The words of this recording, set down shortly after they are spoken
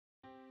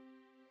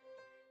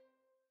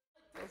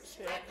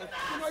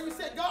You know, you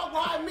said, God,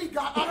 why me,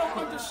 God? I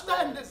don't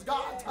understand this,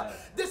 God.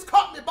 This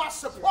caught me by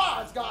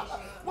surprise, God.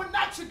 When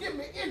not, you give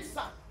me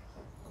insight.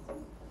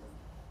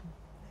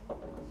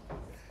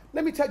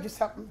 Let me tell you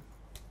something.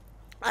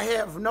 I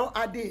have no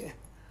idea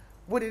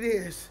what it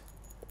is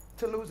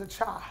to lose a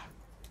child.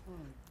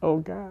 Oh,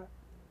 God.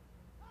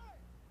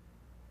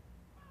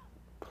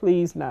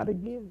 Please, not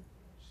again.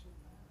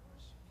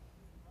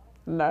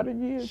 Not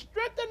again.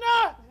 Strengthen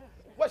her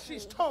what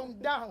she's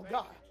toned down,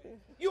 God.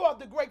 You are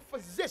the great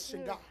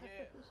physician, God.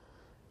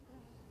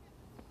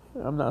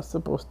 I'm not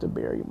supposed to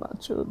bury my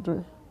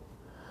children.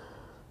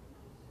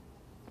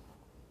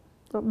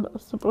 I'm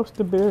not supposed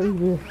to bury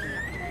them.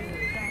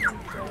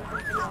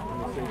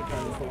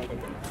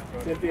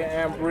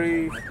 Cynthia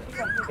Ambrose,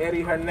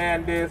 Eddie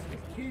Hernandez.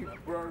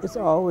 It's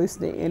always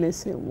the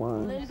innocent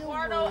one.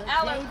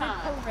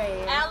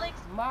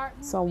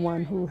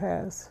 Someone who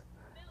has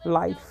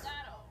life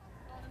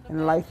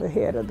and life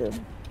ahead of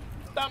them.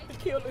 Stop the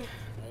killing.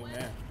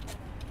 Amen.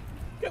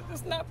 Because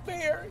it's not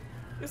fair.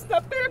 It's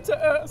not fair to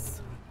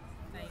us.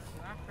 Thank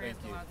you. I pray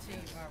for our team,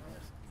 Barbara.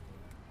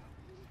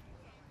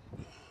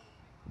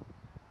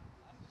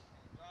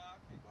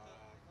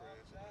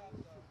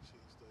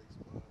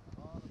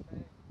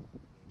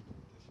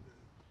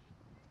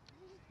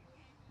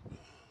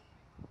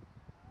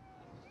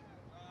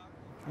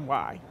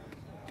 Why?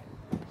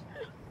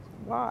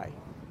 Why?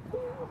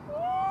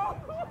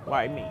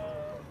 Why me?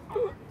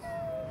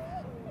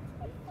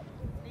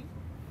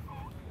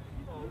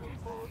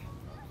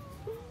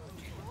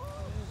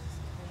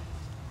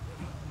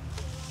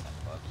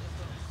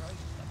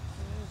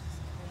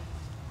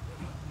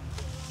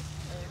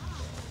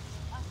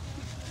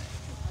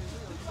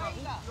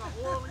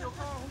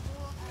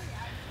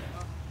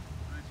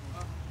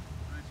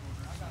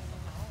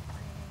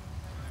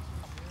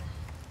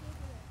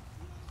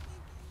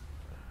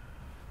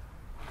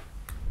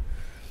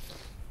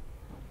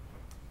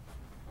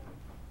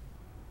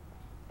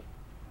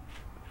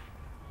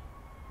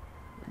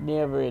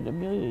 Never in a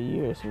million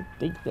years would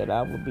think that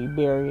I would be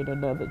burying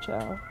another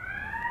child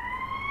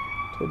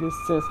to this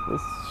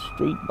senseless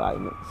street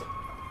violence.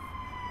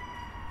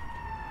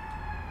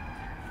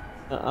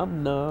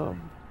 I'm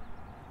numb.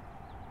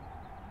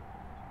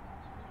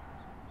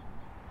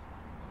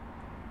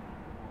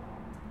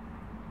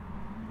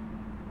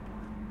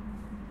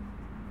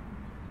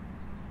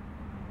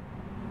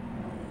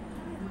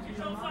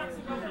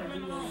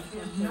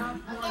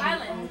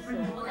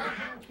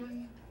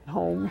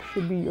 Home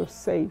should be your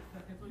safe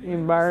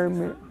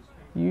environment.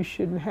 You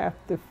shouldn't have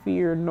to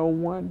fear no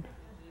one.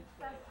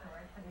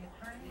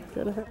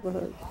 Gotta have a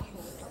hug.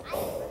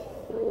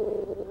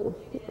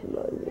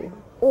 No,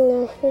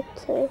 it's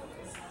okay.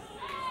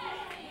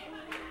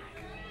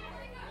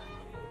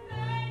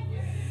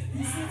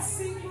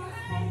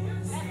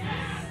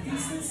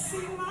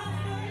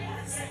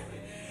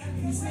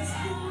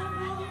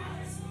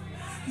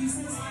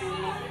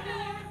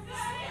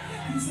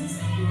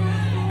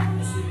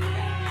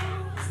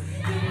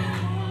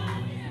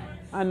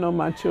 I know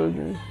my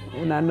children,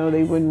 and I know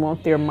they wouldn't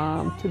want their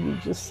mom to be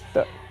just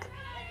stuck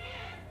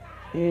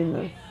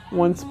in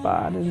one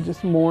spot and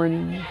just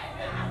mourning.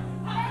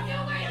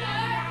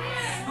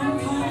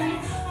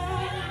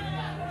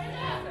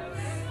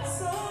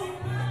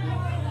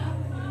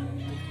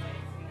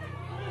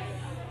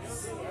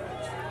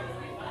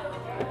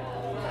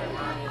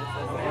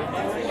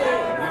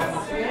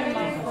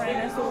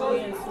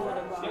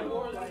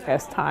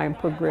 As time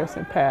progresses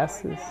and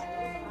passes,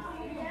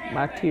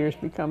 my tears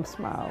become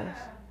smiles.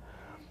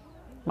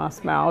 My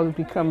smiles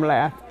become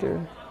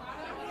laughter.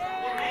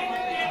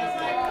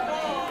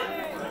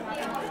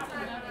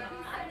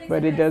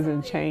 But it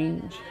doesn't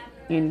change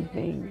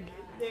anything.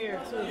 It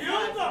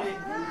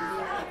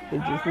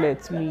just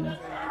lets me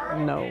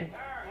know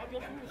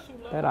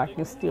that I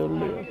can still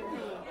live.